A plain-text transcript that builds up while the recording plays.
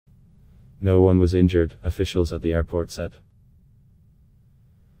No one was injured, officials at the airport said.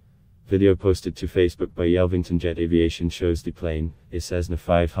 Video posted to Facebook by Yelvington Jet Aviation shows the plane, a Cessna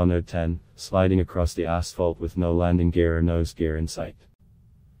 510, sliding across the asphalt with no landing gear or nose gear in sight.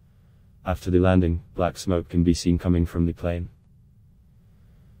 After the landing, black smoke can be seen coming from the plane.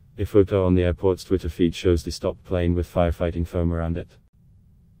 A photo on the airport's Twitter feed shows the stopped plane with firefighting foam around it.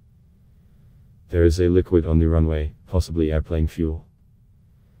 There is a liquid on the runway, possibly airplane fuel.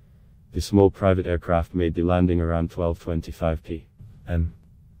 The small private aircraft made the landing around 12:25 p.m.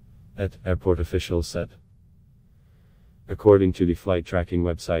 Airport officials said. According to the flight tracking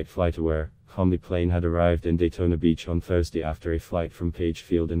website FlightAware.com, the plane had arrived in Daytona Beach on Thursday after a flight from Page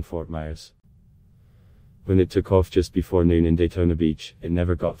Field in Fort Myers. When it took off just before noon in Daytona Beach, it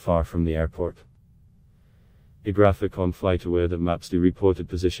never got far from the airport. A graphic on FlightAware that maps the reported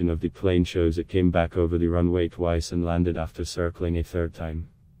position of the plane shows it came back over the runway twice and landed after circling a third time.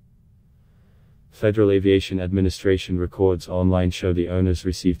 Federal Aviation Administration records online show the owners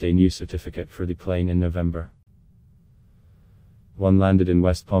received a new certificate for the plane in November. One landed in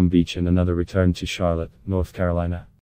West Palm Beach and another returned to Charlotte, North Carolina.